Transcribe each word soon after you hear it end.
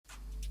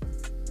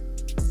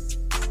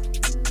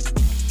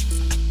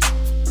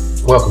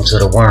Welcome to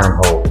the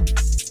wormhole,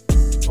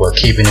 where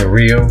keeping it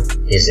real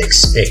is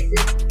expected.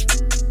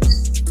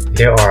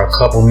 There are a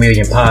couple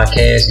million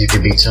podcasts you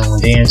could be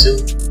tuned into,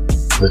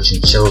 but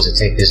you chose to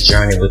take this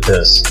journey with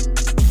us,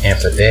 and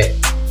for that,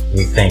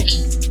 we thank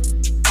you.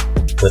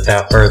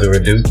 Without further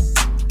ado,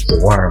 the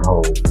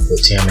wormhole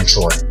with Tim and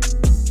Troy.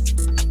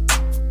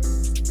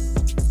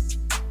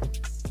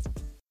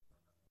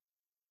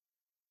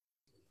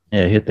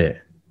 Yeah, hit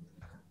that.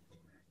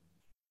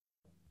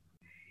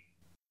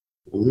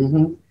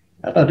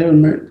 I thought they were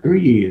married 3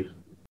 years.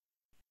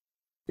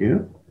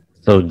 Yeah.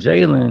 So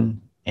Jalen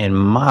and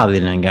Molly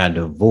then got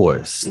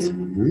divorced.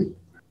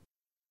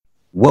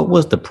 What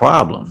was the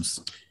problems?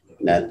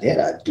 Now that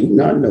I do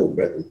not know,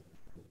 brother.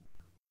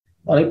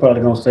 Oh, they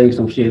probably gonna say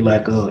some shit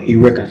like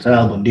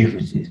irreconcilable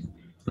differences.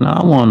 No,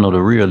 I want to know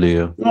the real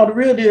deal. No, the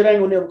real deal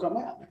ain't gonna never come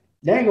out.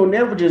 They ain't gonna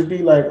never just be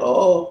like,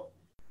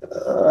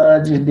 I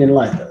just didn't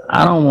like her.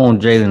 I don't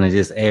want Jalen to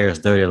just air his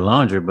dirty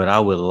laundry, but I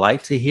would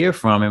like to hear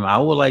from him. I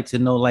would like to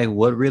know like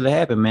what really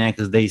happened, man,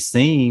 because they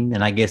seem,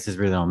 and I guess this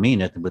really don't mean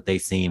nothing, but they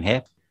seem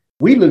happy.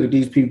 We look at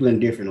these people in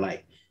different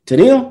light. To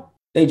them,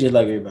 they just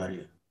like everybody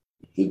else.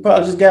 He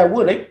probably just got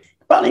with her.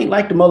 Probably ain't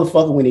like the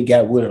motherfucker when he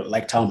got with her,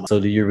 like Tom. So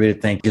do you really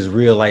think it's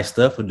real life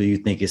stuff, or do you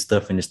think it's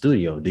stuff in the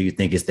studio? Do you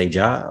think it's their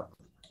job?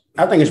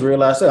 I think it's real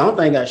life stuff. I don't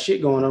think I got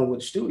shit going on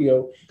with the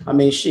studio. I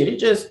mean, shit, it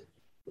just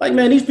like,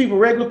 man, these people,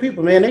 regular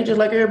people, man, they just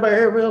like everybody,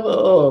 every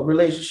other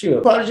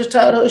relationship. Probably just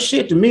tired of her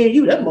shit. To me and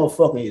you, that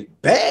motherfucker is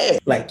bad.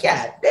 Like,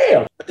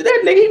 goddamn. But to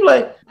that nigga, he be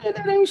like, man,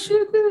 that ain't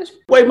shit, bitch.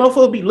 Wait,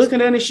 motherfucker be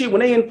looking at this shit when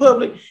they in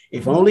public.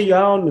 If only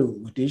y'all knew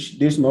what this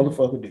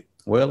motherfucker do.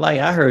 Well, like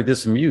I heard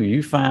this from you.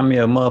 You find me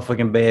a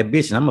motherfucking bad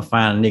bitch, and I'm gonna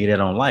find a nigga that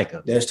don't like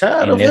her. That's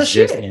tired of her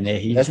shit.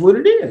 That's what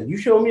it is. You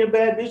show me a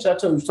bad bitch, I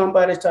tell you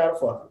somebody's tired of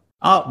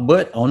fucking.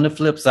 But on the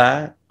flip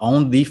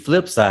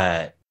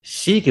side,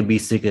 she could be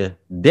sick of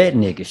that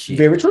nigga shit.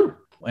 Very true.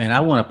 And I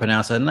want to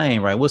pronounce her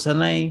name right. What's her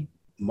name?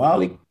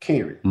 Molly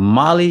Karen.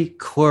 Molly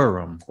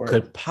Quorum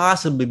could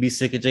possibly be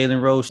sick of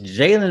Jalen Rose.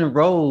 Jalen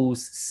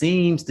Rose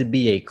seems to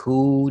be a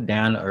cool,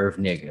 down-to-earth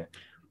nigga.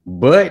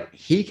 But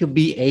he could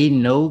be a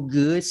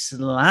no-good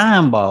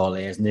slime ball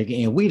ass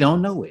nigga, and we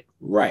don't know it.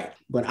 Right.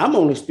 But I'm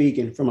only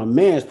speaking from a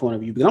man's point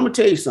of view, because I'm going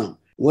to tell you something.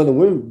 Whether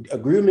women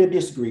agree or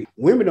disagree,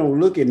 women don't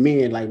look at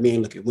men like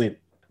men look at women.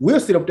 We'll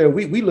sit up there,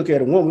 we look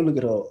at a woman, we look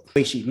at her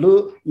way she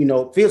look,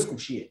 physical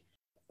shit.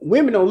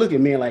 Women don't look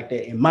at men like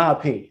that, in my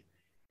opinion.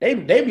 They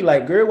be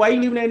like, girl, why you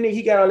leaving that nigga?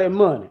 He got all that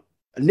money.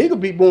 A nigga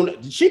be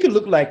born, she could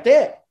look like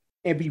that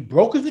and be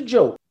broke as a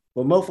joke.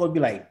 But motherfuckers be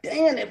like,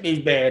 damn, that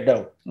bitch bad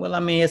though. Well, I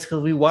mean, it's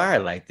because we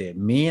wired like that.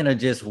 Men are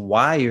just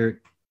wired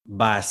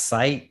by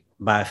sight,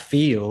 by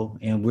feel,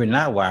 and we're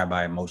not wired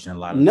by emotion a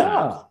lot of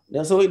times.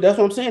 That's what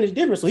I'm saying. It's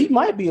different. So he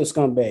might be a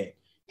scumbag.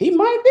 He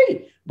might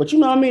be. But you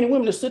know what I mean?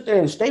 Women to sit there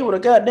and stay with a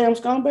goddamn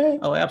scumbag.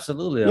 Oh,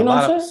 absolutely. You know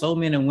what I'm saying? So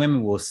many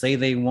women will say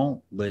they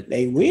won't, but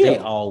they will. They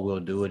all will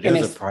do it. There's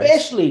and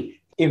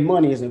especially if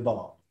money is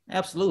involved.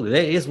 Absolutely.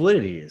 That is what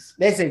it is.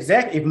 That's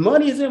exactly. If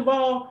money is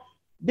involved,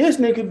 this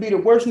nigga could be the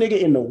worst nigga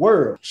in the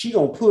world. She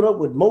gonna put up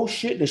with more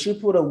shit than she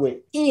put up with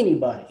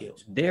anybody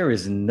else. There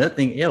is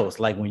nothing else.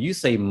 Like when you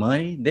say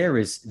money, there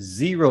is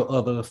zero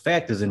other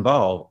factors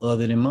involved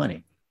other than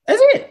money.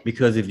 That's it.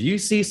 Because if you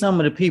see some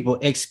of the people,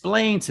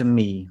 explain to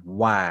me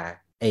why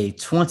a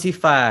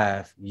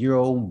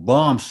 25-year-old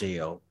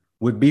bombshell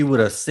would be with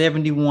a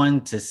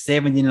 71 to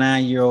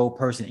 79-year-old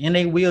person in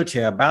a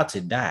wheelchair about to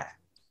die.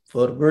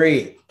 For the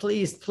bread.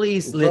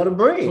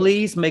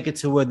 Please make it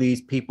to where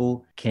these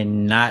people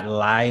cannot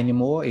lie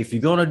anymore. If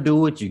you're gonna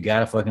do it, you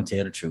gotta fucking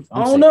tell the truth.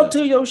 Own up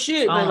to your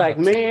shit, man. Like,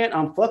 man,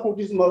 I'm fucking with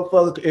this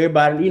motherfucker.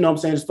 Everybody, you know what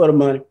I'm saying, it's for the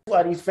money. That's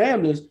why these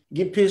families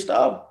get pissed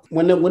off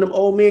when them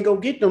old men go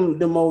get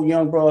them old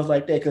young bros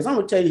like that. Cause I'm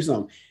gonna tell you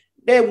something.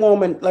 That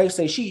woman, like I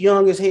say, she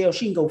young as hell.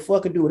 She can go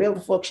fucking do whatever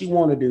the fuck she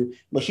want to do,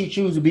 but she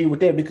choose to be with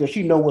that because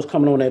she know what's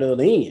coming on that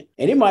other end.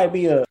 And it might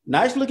be a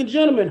nice looking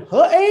gentleman,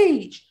 her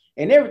age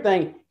and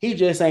everything. He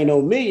just ain't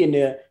no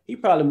millionaire. He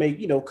probably make,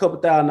 a couple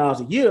 $1,000s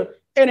a year.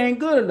 It ain't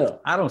good enough.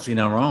 I don't see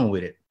nothing wrong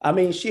with it. I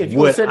mean, shit, if you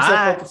want to set yourself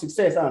up for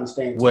success, I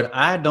understand. What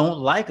I don't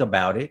like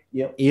about it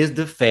is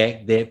the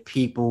fact that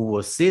people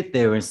will sit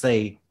there and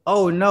say,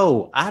 oh,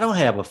 no, I don't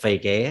have a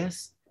fake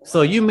ass.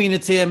 So you mean to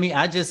tell me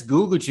I just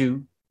Googled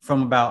you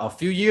from about a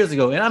few years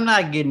ago, and I'm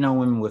not getting on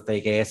women with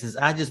fake asses.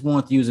 I just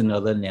want to use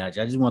another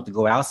analogy. I just want to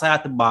go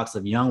outside the box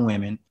of young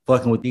women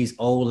fucking with these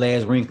old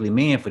ass wrinkly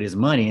men for this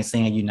money and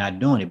saying you're not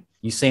doing it.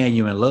 You're saying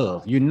you're in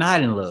love. You're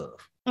not in love.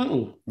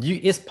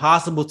 It's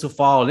possible to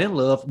fall in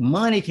love.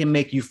 Money can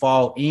make you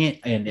fall in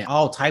and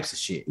all types of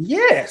shit.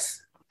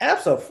 Yes,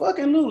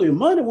 absolutely.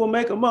 Money will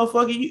make a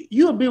motherfucker.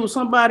 You'll be with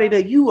somebody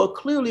that you are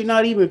clearly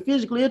not even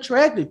physically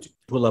attracted to.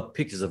 Pull up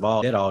pictures of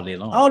all that all day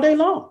long. All day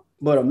long.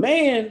 But a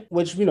man,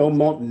 which,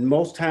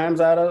 most times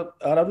out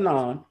of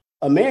none,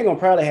 a man gonna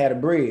probably have the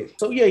bread.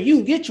 So yeah, you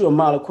can get you a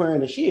Molly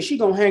Quorum and shit. She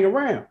gonna hang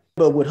around.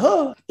 But with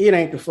her, it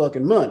ain't the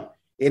fucking money.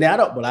 And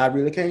I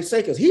really can't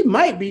say because he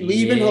might be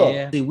leaving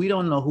her. See, we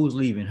don't know who's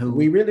leaving who.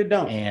 We really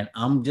don't. And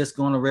I'm just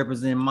going to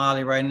represent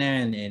Molly right now,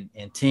 and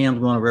Tim's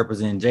going to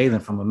represent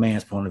Jalen from a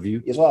man's point of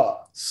view. It's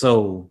hard.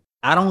 So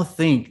I don't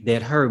think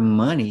that her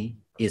money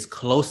is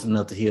close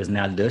enough to his.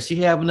 Now, does she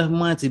have enough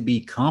money to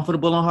be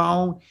comfortable on her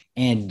own?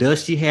 And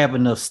does she have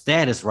enough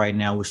status right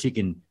now where she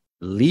can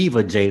leave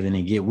a Jalen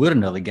and get with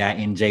another guy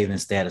in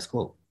Jalen's status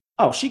quo?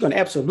 Oh, she can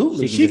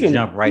absolutely. She can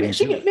jump right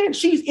into it. Man,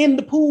 she's in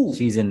the pool.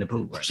 She's in the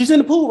pool. Right? She's in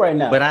the pool right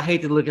now. But I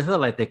hate to look at her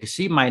like that because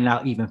she might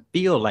not even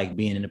feel like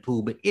being in the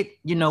pool. But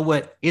you know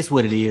what? It's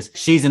what it is.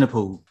 She's in the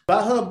pool.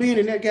 By her being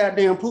in that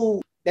goddamn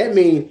pool, that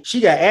means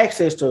she got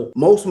access to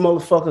most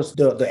motherfuckers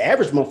the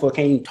average motherfucker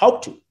can't even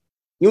talk to.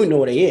 You don't know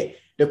where they at.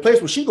 The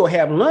place where she go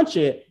have lunch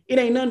at, it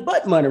ain't nothing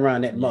but money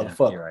around that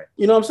motherfucker. Right.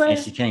 You know what I'm saying?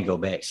 And she can't go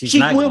back. She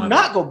will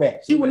not go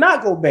back. She will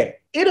not go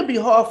back. It'll be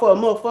hard for a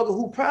motherfucker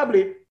who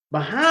probably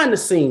behind the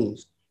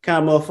scenes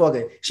kind of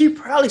motherfucker. She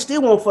probably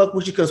still won't fuck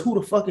with you because who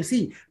the fuck is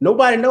he?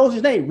 Nobody knows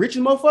his name.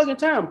 Richest motherfucking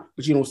time,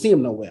 but you don't see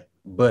him nowhere.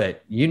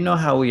 But you know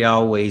how we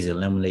always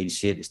eliminate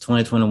shit. It's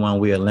 2021.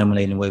 We're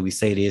eliminating the way we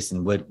say this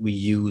and what we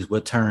use,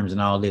 what terms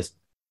and all this.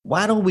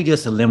 Why don't we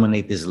just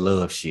eliminate this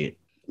love shit?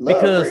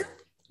 Because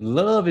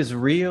love is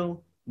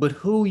real, but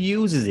who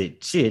uses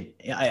it?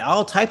 Shit,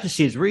 all types of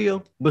shit's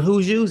real, but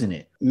who's using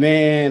it?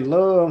 Man,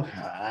 love.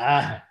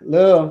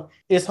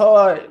 It's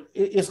hard.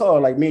 It's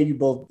hard. Like me and you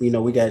both,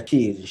 we got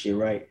kids and shit,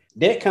 right?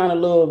 That kind of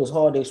love is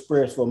hard to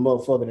express for a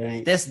motherfucker that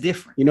ain't. That's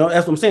different.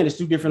 That's what I'm saying. It's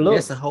two different love.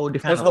 That's a whole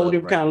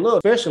different kind of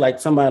love. Especially like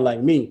somebody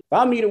like me. If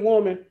I meet a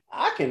woman,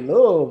 I can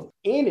love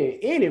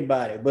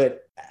anybody,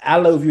 but I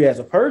love you as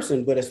a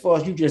person. But as far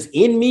as you just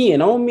in me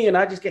and on me, and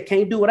I just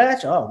can't do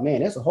without you. Oh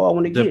man, that's a hard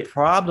one to get. The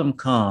problem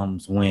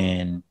comes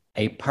when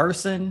a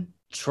person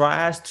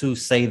tries to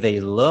say they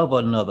love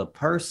another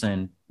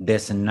person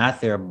that's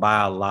not their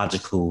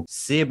biological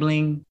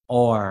sibling,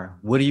 or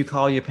what do you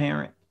call your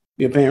parent?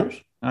 Your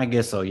parents. I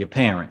guess so. Your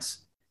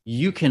parents.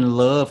 You can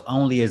love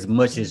only as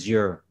much as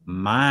your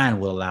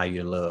mind will allow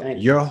you to love.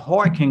 Your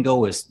heart can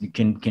go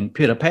can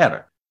pitter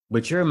patter,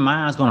 but your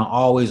mind's going to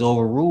always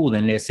overrule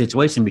in that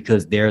situation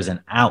because there's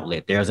an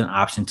outlet. There's an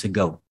option to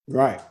go.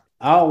 Right.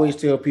 I always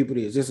tell people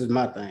this is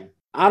my thing.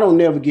 I don't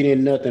never get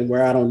in nothing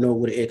where I don't know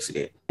where the exit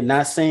is.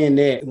 Not saying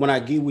that when I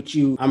get with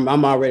you,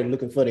 I'm already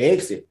looking for the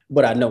exit,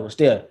 but I know it's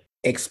there.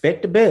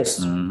 Expect the best,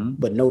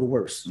 but know the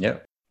worst. Yeah.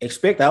 I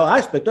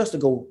expect us to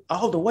go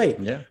all the way.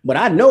 Yeah. But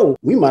I know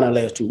we might not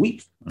last 2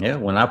 weeks. Yeah.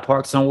 When I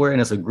park somewhere and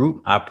it's a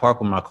group, I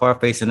park with my car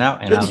facing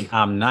out and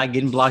I'm not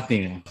getting blocked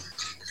in.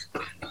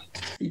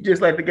 You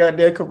just like the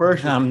goddamn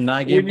commercial. I'm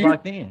not getting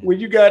blocked in. When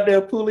you got there,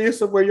 pull in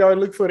somewhere, y'all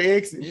look for the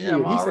exit. Yeah,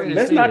 he said,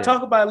 let's not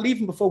talk about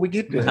leaving before we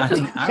get there. I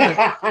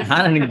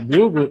done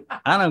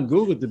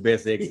Googled the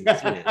best exit.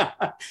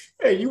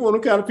 Hey, you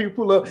want to kind of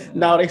people pull up?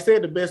 No, they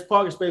said the best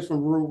parking space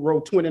from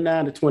row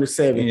 29 to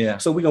 27. Yeah.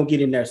 So we're going to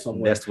get in there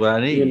somewhere. That's what I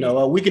need.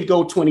 We could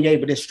go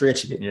 28, but it's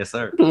stretching it. Yes,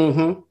 sir. I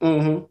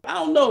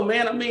don't know,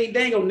 man. I mean,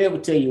 they ain't going to never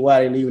tell you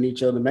why they're leaving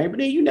each other, man. But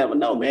then you never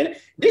know, man.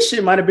 This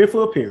shit might have been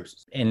for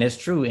appearances. And that's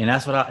true. And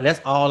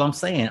that's all I'm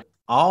saying.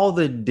 All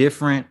the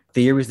different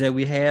theories that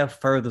we have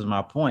furthers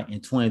my point. In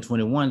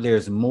 2021,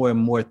 there's more and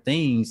more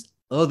things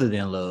other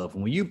than love.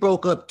 When you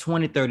broke up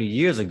 20, 30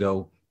 years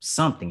ago,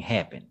 something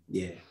happened.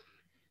 Yeah.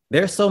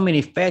 There's so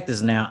many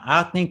factors now.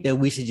 I think that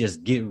we should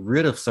just get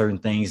rid of certain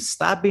things.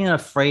 Stop being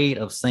afraid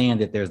of saying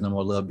that there's no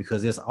more love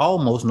because there's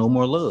almost no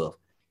more love.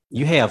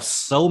 You have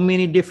so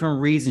many different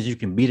reasons you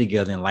can be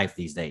together in life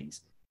these days.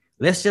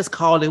 Let's just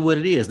call it what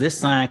it is. Let's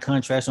sign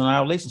contracts on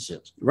our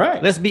relationships.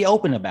 Right. Let's be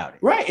open about it.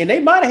 Right. And they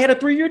might have had a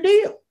 3-year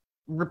deal.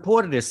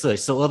 Reported as such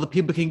so other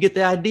people can get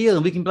the idea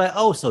and we can be like,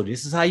 oh, so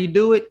this is how you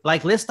do it.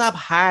 Like, let's stop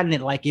hiding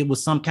it like it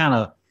was some kind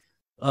of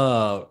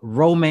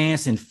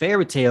romance and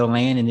fairy tale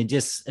land. And it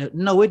just,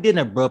 no, it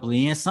didn't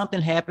abruptly end.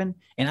 Something happened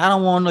and I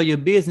don't want to know your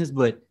business,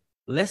 but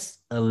let's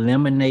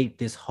eliminate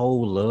this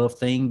whole love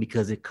thing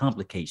because it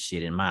complicates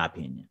shit, in my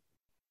opinion.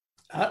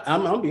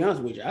 I'll be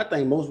honest with you. I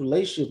think most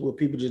relationships where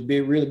people just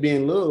really be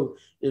in love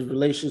is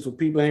relationships where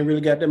people ain't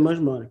really got that much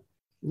money.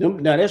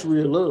 Now that's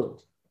real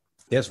love.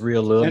 That's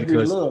real love. That's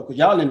real love because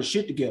y'all in the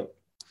shit together.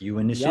 You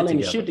in the shit y'all together.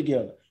 in the shit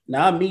together.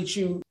 Now I meet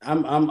you.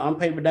 I'm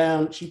paper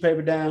down. She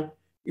paper down.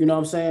 You know what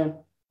I'm saying?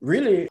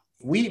 Really,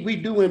 we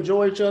do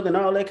enjoy each other and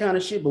all that kind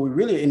of shit, but we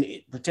really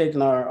in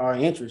protecting our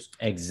interests.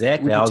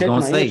 Exactly. I was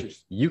gonna say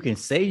you can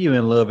say you're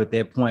in love at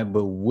that point,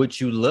 but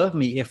would you love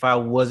me if I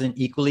wasn't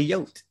equally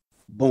yoked?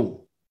 Boom.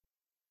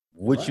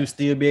 Would you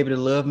still be able to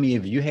love me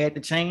if you had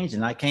to change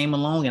and I came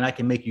along and I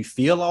can make you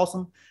feel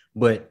awesome,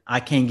 but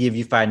I can't give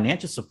you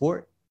financial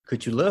support?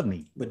 Could you love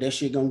me? But that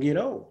shit gonna get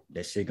old.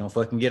 That shit gonna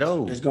fucking get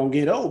old. It's gonna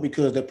get old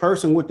because the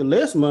person with the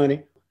less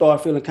money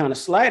start feeling kind of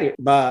slighted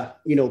by,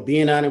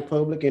 being out in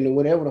public and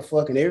whatever the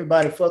fuck, and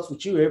everybody fucks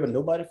with you,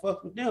 nobody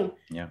fucks with them.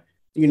 Yeah.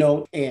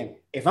 And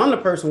if I'm the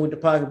person with the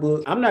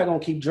pocketbook, I'm not gonna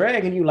keep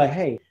dragging you like,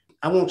 hey,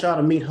 I want y'all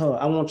to meet her.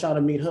 I want y'all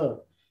to meet her.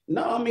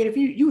 No, I mean, if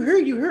you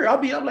hear,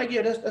 I'm like,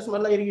 yeah, that's my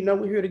lady,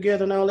 we're here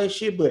together and all that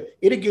shit. But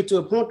it'll get to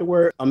a point to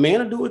where a man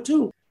will do it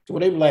too. So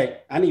they be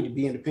like, I need to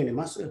be independent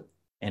myself.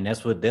 And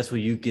that's where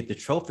you get the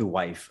trophy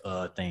wife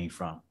thing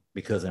from.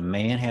 Because a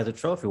man has a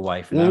trophy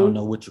wife, and I don't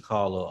know what you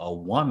call a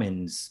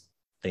woman's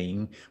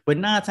thing, but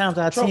 9 times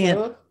out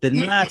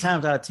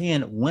of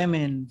 10,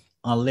 women,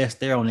 unless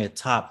they're on their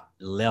top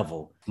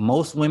level,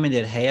 most women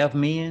that have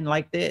men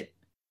like that,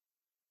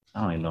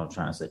 I don't even know what I'm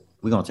trying to say.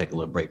 We're gonna take a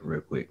little break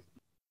real quick.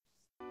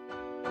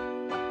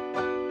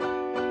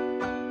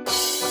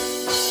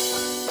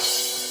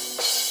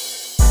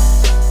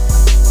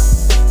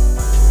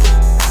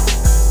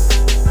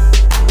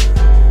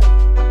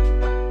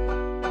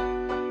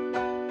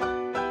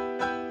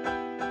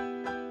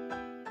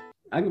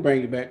 I can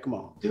bring it back. Come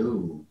on.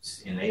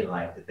 Dudes, and they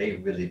like that they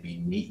really be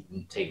neat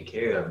and taking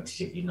care of and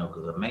shit,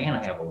 because a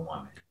man have a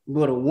woman.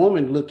 But a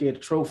woman look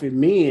at trophy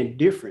men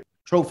different.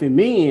 Trophy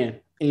men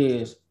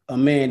is a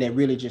man that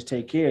really just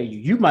take care of you.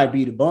 You might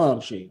be the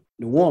bombshell,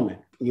 the woman,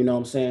 you know what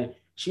I'm saying?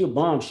 She a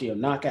bombshell,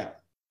 knockout.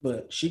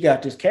 But she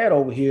got this cat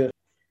over here.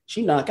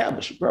 She knock out,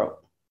 but she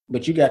broke.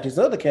 But you got this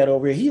other cat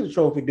over here. He's a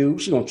trophy dude.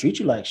 She gonna treat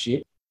you like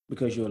shit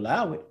because you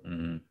allow it.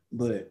 Mm-hmm.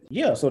 But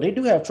yeah, so they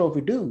do have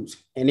trophy dudes.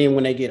 And then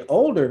when they get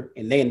older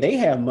and then they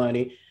have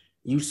money,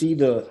 you see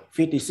the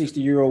 50,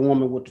 60-year-old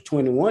woman with the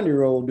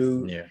 21-year-old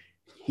dude. Yeah.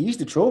 He's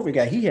the trophy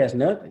guy. He has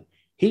nothing.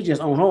 He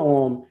just on her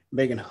arm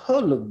making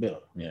her look better.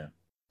 Yeah.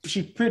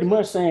 She pretty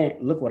much saying,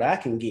 look what I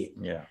can get.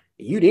 Yeah.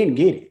 You didn't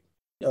get it.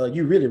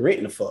 You really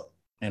renting the fuck.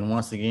 And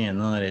once again,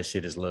 none of that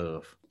shit is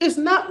love. It's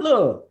not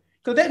love.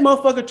 Because that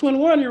motherfucker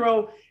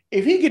 21-year-old,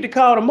 if he get the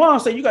call tomorrow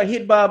and say you got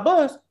hit by a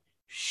bus,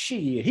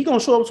 shit, he gonna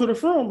show up to the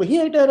front, but he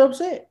ain't that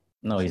upset.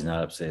 No, he's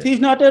not upset.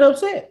 He's not that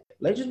upset.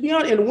 Let's just be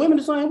honest. And the women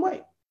the same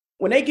way.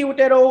 When they get with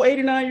that old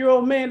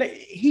 89-year-old man,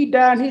 he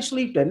died in his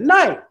sleep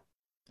tonight.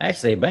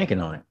 Actually, they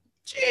banking on it.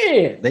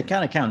 Shit. They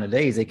kind of count the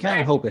days. They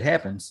kind of hope it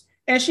happens.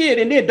 And shit,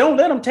 and then don't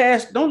let them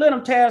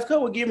task her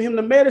with giving him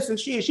the medicine.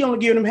 Shit, she only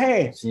giving him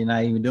half. She's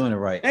not even doing it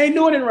right. They ain't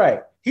doing it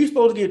right. He's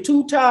supposed to get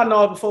 2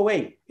 Tylenol before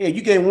 8. Yeah,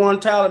 you gave 1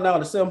 Tylenol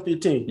at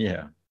 7:15.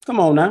 Yeah. Come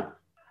on now.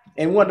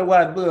 And wonder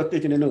why his blood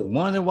thickening up.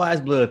 Wonder why his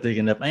blood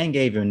thickening up. I ain't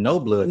gave him no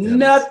blood.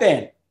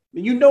 Nothing.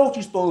 You know what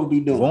you're supposed to be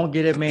doing. Won't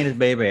get that man his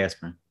baby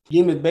aspirin.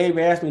 Give him his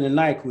baby aspirin and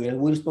NyQuil. That's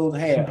what he's supposed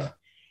to have.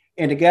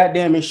 And the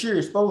goddamn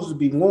insurance is supposed to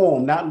be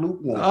warm, not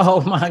lukewarm. Oh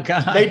my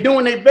God. They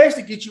doing their best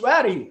to get you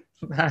out of here.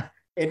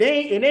 And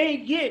they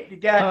ain't get the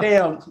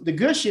goddamn the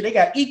good shit. They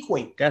got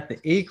Equate. Got the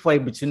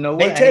Equate, but you know what?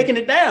 They taking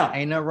it down.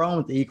 Ain't nothing wrong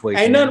with the Equate.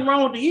 Ain't nothing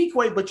wrong with the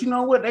Equate, but you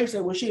know what? They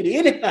said, well, shit,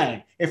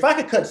 anything. If I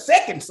could cut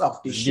seconds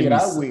off this shit,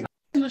 I will.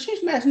 She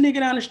smashed a nigga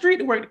down the street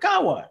to work the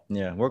car wash.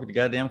 Yeah, work the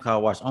goddamn car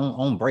wash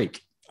on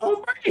break.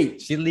 On break.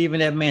 She leaving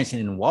that mansion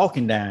and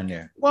walking down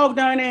there. Walk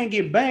down there and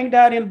get banged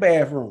out in the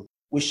bathroom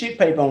with shit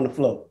paper on the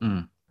floor.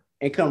 Mm.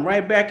 And come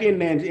right back in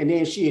there and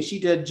then she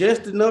did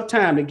just enough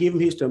time to give him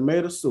his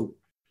tomato soup.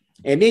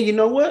 And then you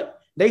know what?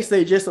 They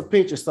say just a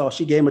pinch of salt.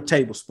 She gave him a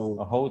tablespoon.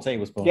 A whole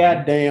tablespoon.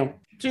 Goddamn.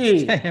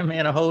 Gee.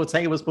 Man, a whole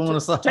tablespoon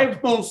of salt.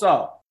 Tablespoon of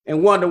salt.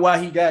 And wonder why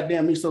he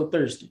goddamn he's so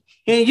thirsty.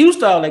 He ain't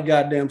used to all that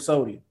goddamn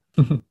sodium.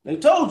 They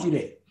told you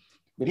that.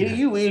 But here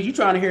you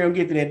trying to hear him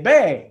get to that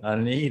bag. I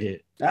need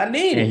it.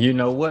 And you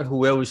know what?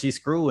 Whoever she's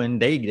screwing,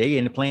 they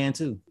in the plan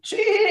too.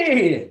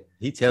 Shit.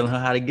 He telling her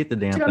how to get the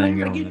damn telling thing.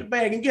 Her how to get the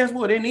bag. And guess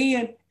what? In the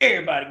end,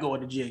 everybody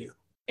going to jail.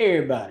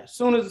 Everybody. As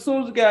soon as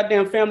the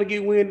goddamn family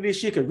get wind of this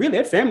shit, because really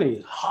that family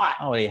is hot.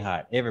 Oh, they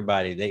hot.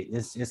 Everybody.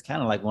 It's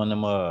kind of like one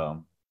of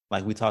them,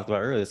 like we talked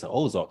about earlier, it's an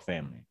Ozark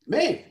family.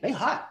 Man, they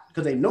hot.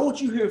 Because they know what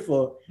you're here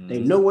for. Mm-hmm. They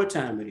know what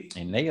time it is.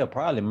 And they'll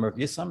probably murk.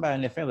 There's somebody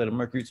in their family that'll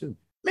murk you too.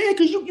 Man,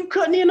 because you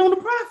cutting in on the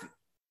profit.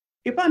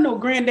 If I know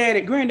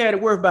granddaddy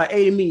worth about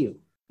 80 mil,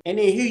 and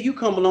then here you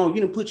come along,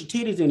 you done put your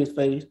titties in his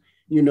face,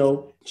 you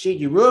know, shit,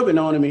 you rubbing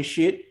on him and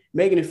shit,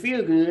 making it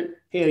feel good.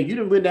 Hell, you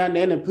done went down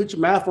there and put your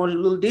mouth on his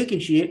little dick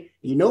and shit.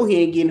 You know he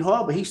ain't getting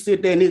hard, but he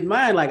sit there in his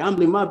mind like, I'm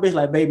doing my best,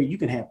 like, baby, you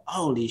can have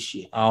all this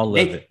shit. All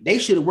of it. They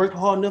should have worked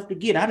hard enough to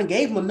get. I done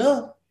gave him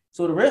enough.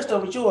 So the rest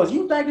of it's yours.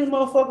 You think this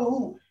motherfucker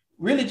who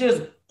really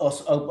just a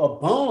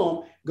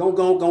bum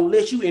gonna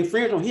let you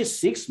infringe on his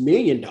 $6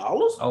 million?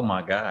 Oh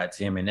my God,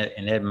 Tim, and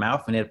that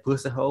mouth and that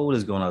pussy hole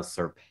is gonna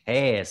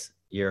surpass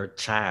your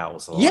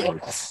child's life.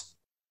 Yes.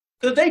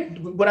 Because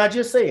what I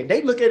just said,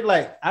 they look at it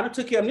like, I done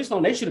took care of this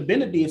one. They should have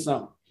been to did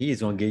something.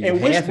 He's gonna give you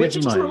half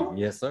his money. True.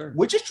 Yes, sir.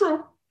 Which is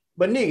true.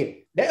 But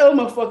nigga, that other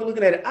motherfucker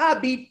looking at it, I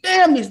be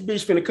damn this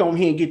bitch finna come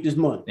here and get this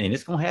money. And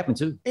it's gonna happen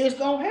too. It's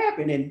gonna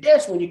happen, and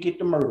that's when you get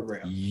the murder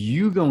rap.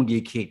 You gonna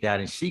get kicked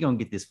out, and she gonna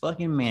get this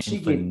fucking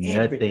mansion for nothing.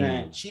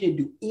 Everything. She didn't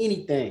do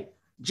anything.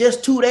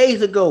 Just 2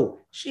 days ago,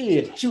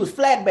 she was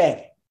flat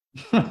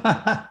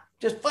backing.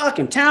 Just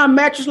fucking time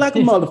mattress like a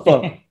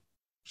motherfucker.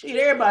 Shit,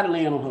 everybody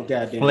laying on her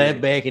goddamn flat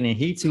backing, and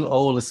he too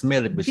old to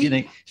smell it, but she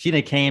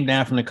done came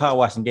down from the car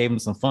wash and gave him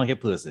some funky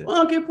pussy.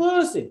 Funky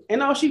pussy.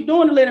 And all she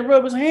doing is letting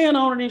rub his hand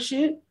on it and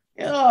shit.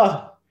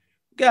 Oh,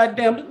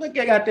 goddamn, look,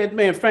 I got that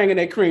man fanging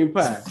that cream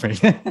pie.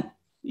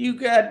 You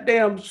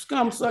goddamn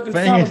scum sucking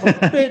son of a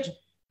bitch.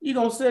 You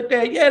gonna sit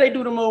there? Yeah, they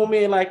do them old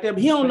men like that,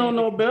 but he don't know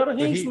no better.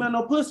 He ain't smell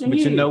no pussy. But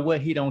you know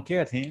what? He don't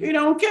care, Tim. He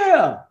don't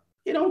care.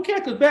 He don't care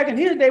because back in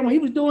his day when he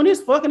was doing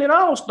this, fucking it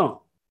all stunk.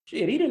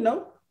 Shit, he didn't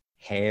know.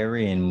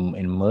 Harry and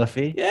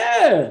Muffy.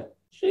 Yeah,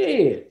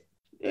 shit.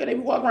 Yeah, they be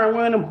walking around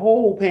wearing them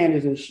whole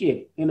panties and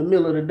shit in the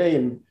middle of the day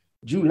in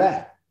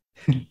July.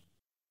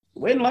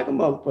 Waiting like a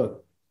motherfucker.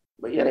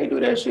 But yeah, they do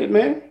that shit,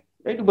 man.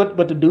 They do,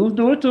 but the dudes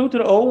do it too to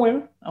the old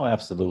women. Oh,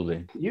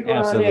 absolutely. You go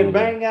out there and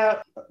bang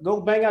out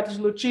this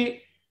little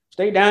chick,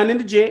 stay down in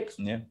the jets.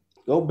 Yeah.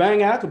 Go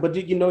bang out, but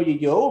you know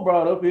your old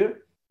broad up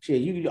here.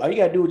 Shit, all you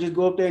gotta do is just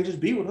go up there and just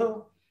be with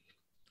her.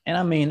 And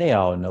I mean, they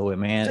all know it,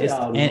 man.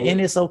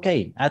 And it's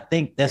okay. I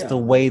think that's the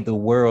way the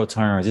world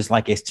turns. It's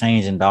like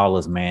exchanging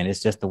dollars, man.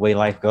 It's just the way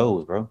life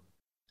goes, bro.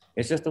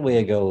 It's just the way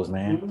it goes,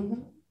 man.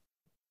 Mm-hmm.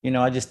 You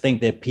know, I just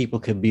think that people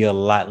could be a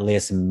lot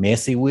less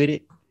messy with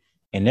it.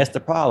 And that's the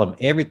problem.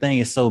 Everything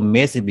is so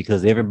messy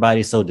because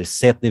everybody's so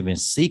deceptive and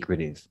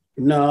secretive.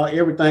 No,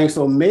 everything's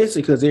so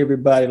messy because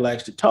everybody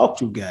likes to talk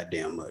too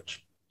goddamn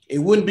much. It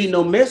wouldn't be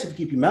no mess if you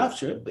keep your mouth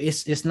shut.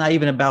 It's not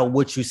even about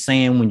what you're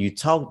saying when you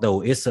talk,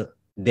 though.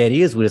 That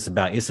is what it's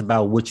about. It's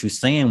about what you're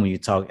saying when you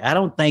talk. I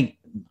don't think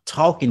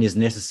talking is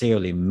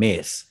necessarily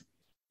mess.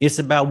 It's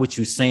about what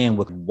you're saying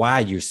with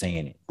why you're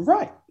saying it.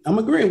 Right. I'm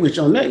agreeing with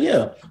you on that.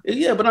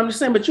 Yeah. But I'm just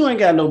saying, but you ain't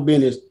got no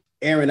business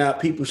airing out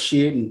people's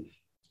shit and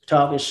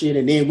talking shit.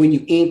 And then when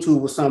you into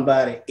it with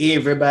somebody,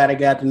 everybody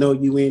got to know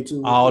you into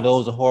it. All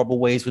those are horrible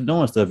ways for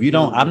doing stuff. You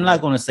don't, I'm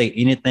not going to say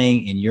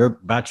anything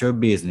about your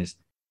business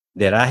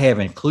that I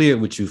haven't cleared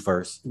with you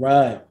first.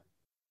 Right.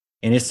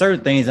 And it's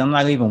certain things I'm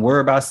not even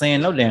worried about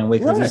saying no damn way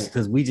because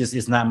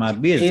it's not my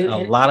business. A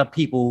lot of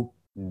people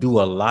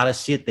do a lot of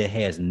shit that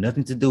has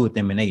nothing to do with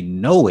them and they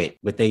know it,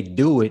 but they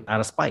do it out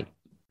of spite.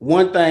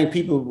 One thing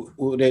people,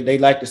 they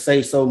like to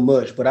say so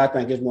much, but I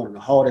think it's one of the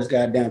hardest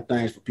goddamn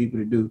things for people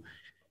to do.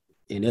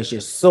 And that's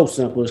just so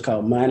simple. It's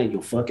called minding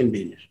your fucking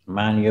business.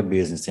 Mind your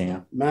business,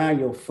 Sam.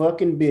 Mind your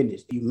fucking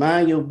business. You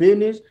mind your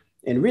business,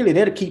 and really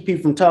that'll keep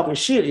people from talking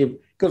shit.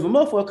 Because if a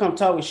motherfucker come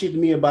talking shit to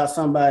me about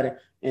somebody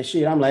and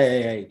shit, I'm like,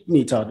 hey, you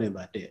need to talk to them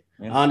about that.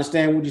 Yeah. I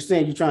understand what you're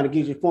saying. You're trying to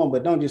get your point,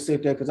 but don't just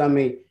sit there because, I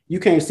mean, you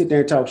can't sit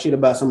there and talk shit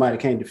about somebody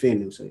that can't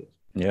defend themselves.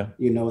 Yeah.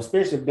 You know,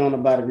 especially if don't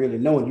nobody really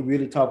know and you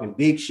really talking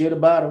big shit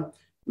about them.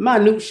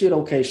 Minute shit,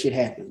 okay, shit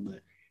happens,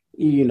 but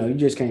you know, you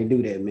just can't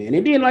do that, man.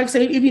 And then, like I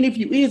say, even if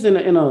you is in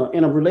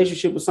a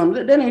relationship with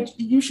somebody, that ain't,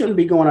 you shouldn't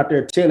be going out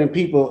there telling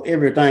people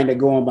everything that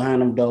go on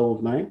behind them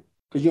doors, man.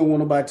 Because you don't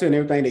want nobody telling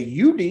everything that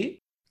you did.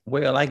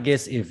 Well, I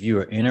guess if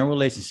you're in a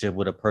relationship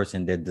with a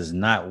person that does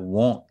not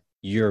want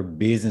your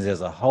business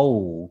as a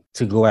whole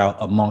to go out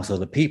amongst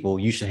other people,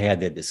 you should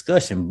have that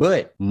discussion.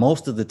 But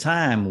most of the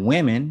time,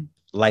 women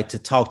like to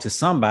talk to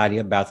somebody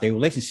about their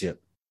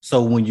relationship.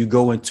 So when you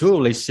go into a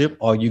relationship,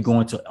 are you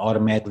going to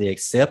automatically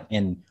accept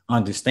and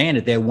understand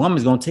that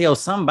woman's going to tell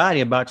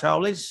somebody about your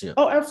relationship?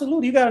 Oh,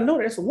 absolutely. You got to know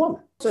that it's a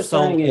woman. So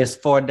as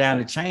far down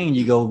the chain,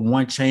 you go,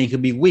 one chain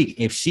could be weak.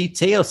 If she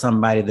tells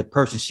somebody, the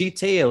person she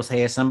tells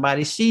has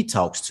somebody she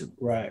talks to.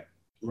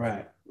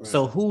 Right.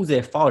 So who's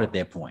at fault at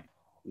that point?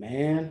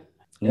 Man.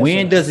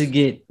 When does it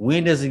get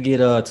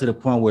to the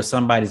point where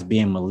somebody's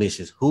being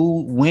malicious?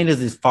 When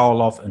does it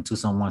fall off into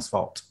someone's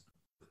fault?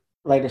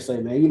 Like I say,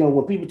 man, you know,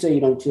 when people tell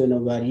you don't tell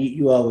nobody,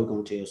 you always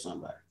gonna tell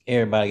somebody.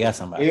 Everybody got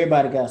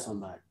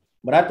somebody.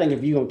 But I think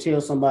if you're gonna tell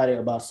somebody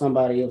about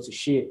somebody else's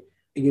shit,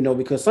 you know,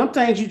 because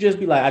sometimes you just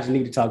be like, I just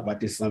need to talk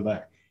about this to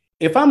somebody.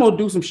 If I'm gonna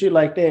do some shit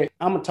like that,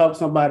 I'm gonna talk to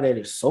somebody that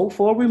is so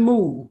far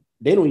removed,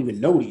 they don't even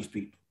know these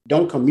people.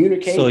 Don't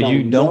communicate.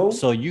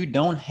 So you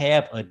don't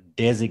have a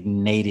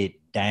designated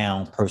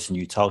down person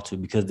you talk to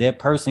because that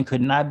person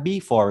could not be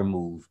far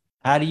removed.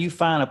 How do you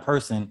find a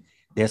person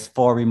that's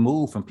far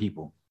removed from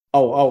people?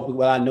 Oh,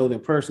 well, I know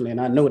them personally,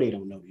 and I know they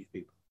don't know these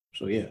people.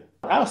 So, yeah.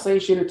 I'll say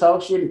shit and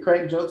talk shit and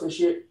crack jokes and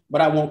shit, but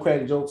I won't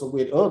crack jokes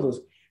with others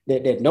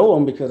that know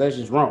them because that's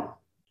just wrong.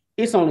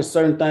 It's only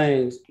certain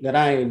things that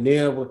I ain't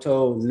never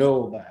told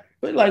nobody.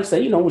 But like I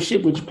say, you know, when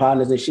shit with your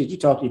partners and shit, you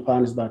talk to your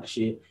partners about the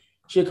shit.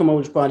 Shit come over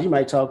with your partners, you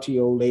might talk to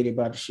your old lady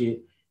about the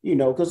shit, you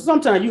know, because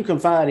sometimes you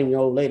confide in your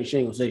old lady, she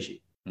ain't gonna say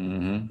shit.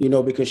 Mm-hmm. You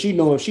know, because she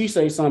know if she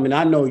say something,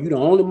 I know you the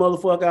only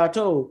motherfucker I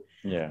told.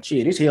 Yeah.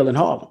 Shit, it's hell in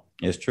Harlem.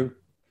 It's true.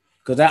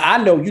 Because I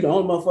know you the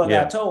only motherfucker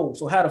I told.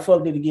 So how the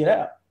fuck did it get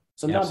out?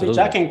 So now, bitch,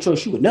 I can't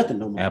trust you with nothing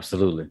no more.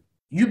 Absolutely.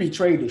 You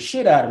betrayed the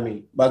shit out of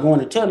me by going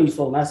to tell these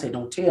folks. And I said,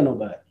 don't tell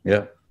nobody.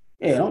 Yeah.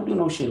 Yeah, don't do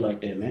no shit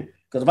like that, man.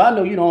 Because if I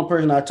know you the only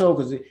person I told,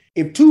 because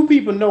if two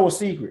people know a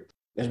secret,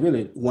 that's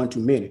really one too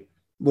many.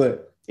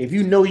 But if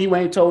you know you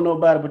ain't told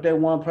nobody but that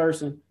one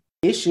person,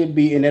 it should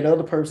be in that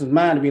other person's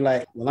mind to be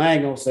like, well, I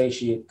ain't going to say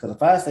shit. Because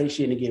if I say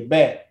shit and it get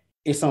back,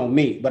 it's on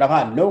me. But if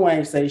I know I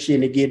ain't say shit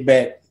and it get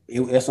back,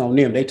 it's on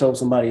them. They told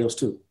somebody else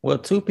too. Well,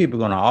 two people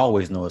are going to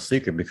always know a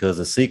secret because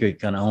a secret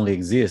can only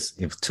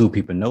exist if two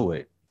people know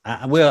it.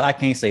 I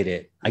can't say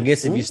that. I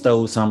guess if you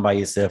stole something by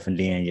yourself and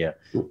then,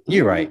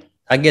 you're right.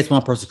 I guess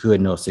one person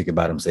could know a secret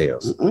by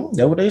themselves.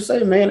 That's what they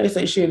say, man. They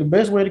say, shit, the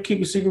best way to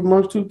keep a secret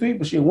amongst two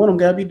people, shit, one of them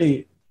got to be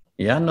dead.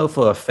 Yeah, I know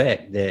for a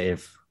fact that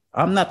if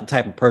I'm not the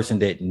type of person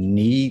that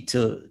need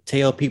to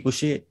tell people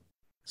shit.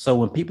 So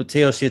when people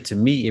tell shit to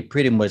me, it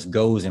pretty much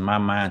goes in my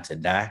mind to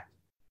die.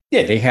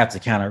 Yeah. They have to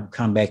kind of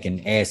come back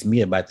and ask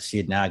me about the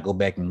shit. Now I go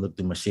back and look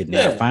through my shit and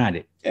I find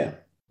it. Yeah.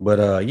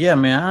 But yeah,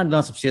 man, I've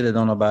done some shit that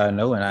don't nobody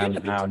know,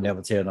 and I'll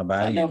never tell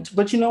nobody.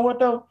 But you know what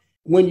though?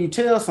 When you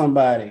tell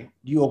somebody,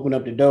 you open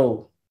up the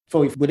door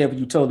for whatever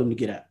you told them to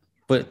get out.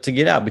 But to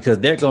get out, because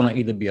they're gonna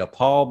either be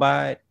appalled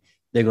by it,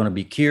 they're gonna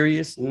be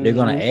curious, they're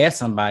gonna ask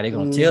somebody, they're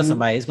gonna tell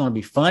somebody, it's gonna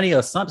be funny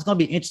or something, it's gonna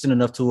be interesting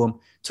enough to them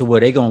to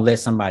where they're gonna let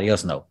somebody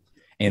else know.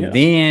 And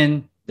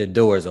then the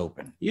door is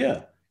open.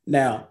 Yeah.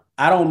 Now,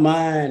 I don't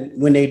mind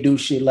when they do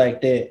shit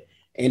like that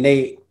and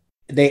they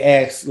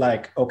ask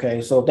like,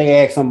 okay, so if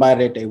they ask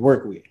somebody that they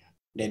work with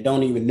that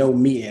don't even know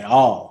me at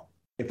all,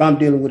 if I'm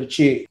dealing with a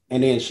chick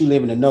and then she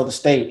live in another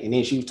state and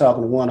then she was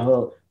talking to one of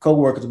her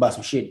co-workers about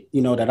some shit,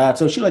 you know, that I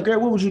told, she like,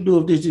 girl, what would you do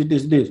if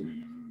this?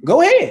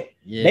 Go ahead.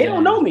 Yeah, they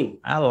don't know me.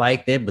 I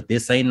like that, but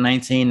this ain't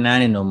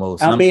 1990 no more.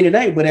 I mean, it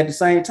ain't, but at the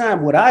same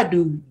time, what I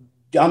do,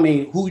 I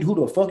mean, who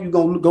the fuck you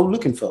gonna go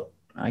looking for?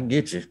 I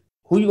get you.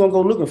 Who you gonna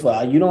go looking for?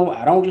 I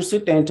don't just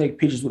sit there and take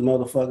pictures with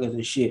motherfuckers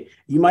and shit.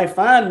 You might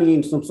find me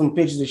in some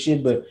pictures and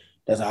shit, but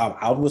that's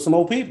out with some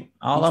old people.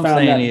 All I'm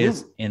saying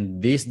is, in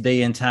this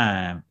day and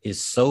time, it's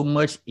so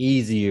much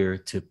easier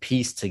to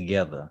piece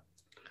together.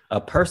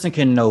 A person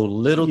can know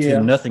little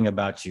to nothing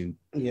about you.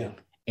 Yeah.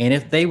 And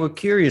if they were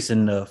curious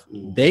enough,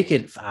 they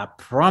could, I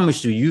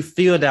promise you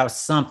filled out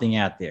something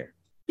out there.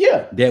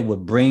 Yeah. That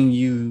would bring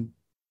you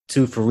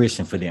to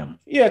fruition for them.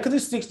 Yeah, because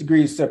it's 6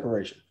 degrees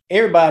separation.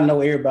 Everybody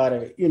know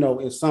everybody, you know,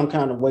 in some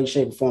kind of way,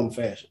 shape, or form, or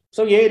fashion.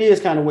 So yeah, it is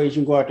kind of ways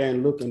you can go out there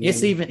and look. And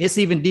it's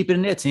even deeper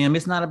than that, Tim.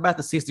 It's not about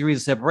the 6 degrees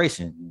of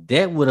separation.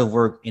 That would have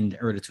worked in the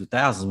early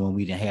 2000s when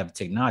we didn't have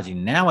technology.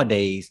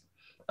 Nowadays,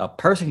 a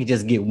person can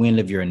just get wind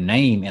of your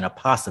name and a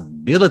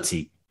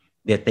possibility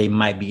that they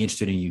might be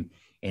interested in you,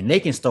 and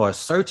they can start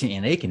searching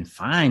and they can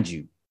find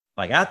you.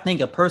 Like, I think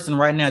a person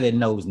right now that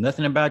knows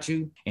nothing about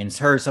you and has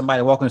heard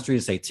somebody walk on the street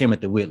and say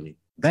Timothy Whitley,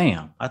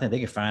 bam, I think they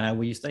can find out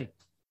where you stay.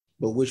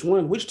 But which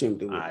one? Which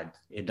Timothy Whitley?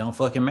 It don't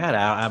fucking matter.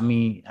 I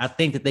mean, I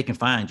think that they can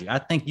find you. I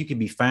think you can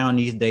be found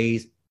these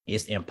days.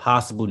 It's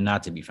impossible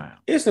not to be found.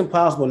 It's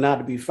impossible not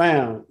to be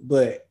found,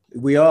 but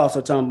we are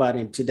also talking about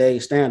in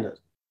today's standards.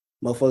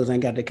 Motherfuckers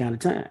ain't got that kind of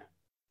time.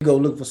 Go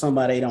look for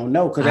somebody they don't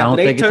know. Because after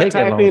they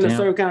type in a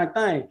certain kind of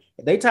thing,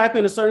 if they type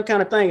in a certain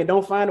kind of thing and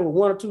don't find it with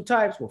 1 or 2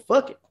 types, well,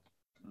 fuck it.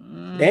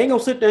 They ain't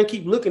gonna sit there and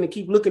keep looking and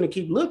keep looking and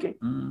keep looking.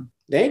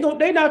 They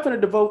not gonna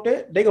devote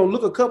that. They gonna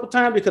look a couple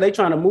times because they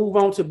trying to move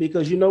on to,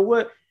 because you know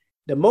what?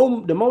 The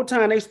more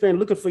time they spend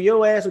looking for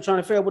your ass and trying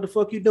to figure out what the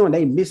fuck you doing,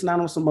 they missing out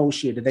on some more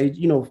shit that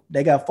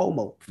they got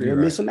FOMO. They're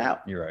missing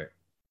out. You're right.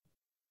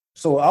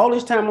 So all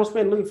this time I'm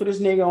spending looking for this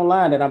nigga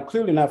online that I'm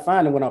clearly not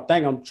finding what I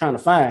think I'm trying to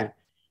find.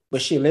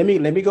 But shit, let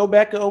me go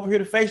back over here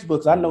to Facebook,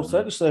 because I know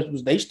such and such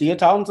was, they still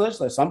talking such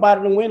like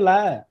somebody done went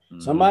live.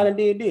 Somebody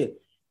did this.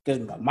 Because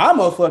my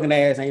motherfucking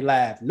ass ain't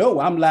live. No,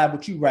 I'm live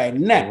with you right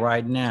now.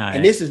 Right now.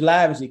 And this is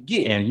live as it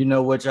gets. And you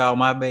know what, y'all?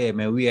 My bad,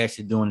 man. We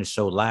actually doing the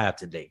show live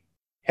today.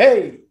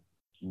 Hey.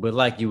 But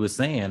like you were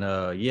saying,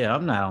 yeah,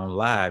 I'm not on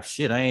live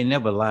shit. I ain't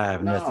never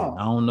live nothing.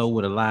 I don't know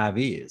what a live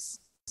is.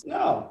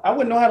 No, I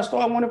wouldn't know how to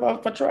start one if I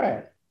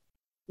tried.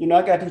 You know,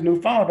 I got this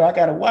new phone, though. I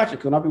got to watch it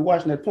because I'll be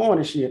watching that porn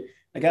and shit.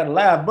 I got a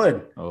live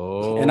button.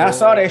 Oh, and I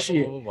saw that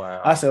shit.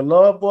 Wow. I said,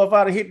 Lord, boy, if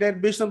I'd have hit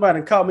that bitch,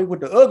 somebody caught me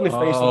with the ugly face.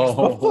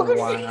 Wow.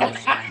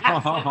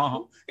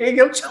 And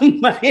go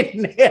somebody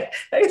in there.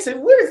 They said,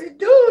 what is he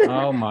doing?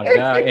 Oh my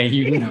God. And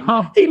you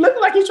know, he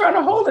looked like he's trying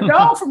to hold a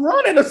dog from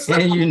running or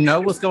something. And you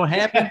know what's gonna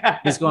happen?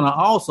 It's gonna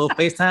also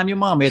FaceTime your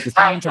mama at the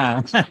same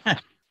time.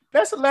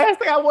 That's the last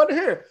thing I want to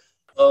hear.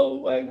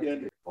 Oh my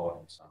goodness.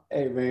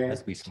 Hey man,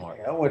 let's be smart.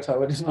 I want to talk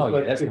about this. Oh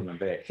yeah, that's coming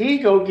back. He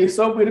gonna get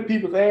so many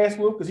people's ass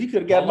whooped because he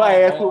could have got my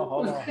ass whooped.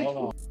 Hold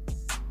on.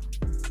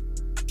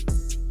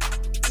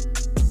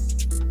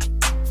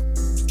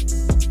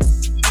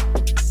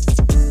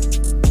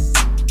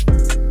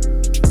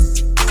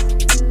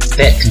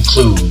 That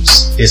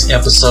concludes this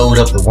episode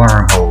of The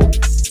Wormhole.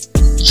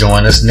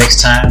 Join us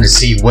next time to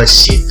see what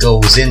shit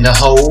goes in the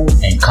hole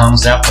and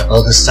comes out the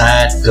other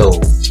side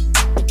gold.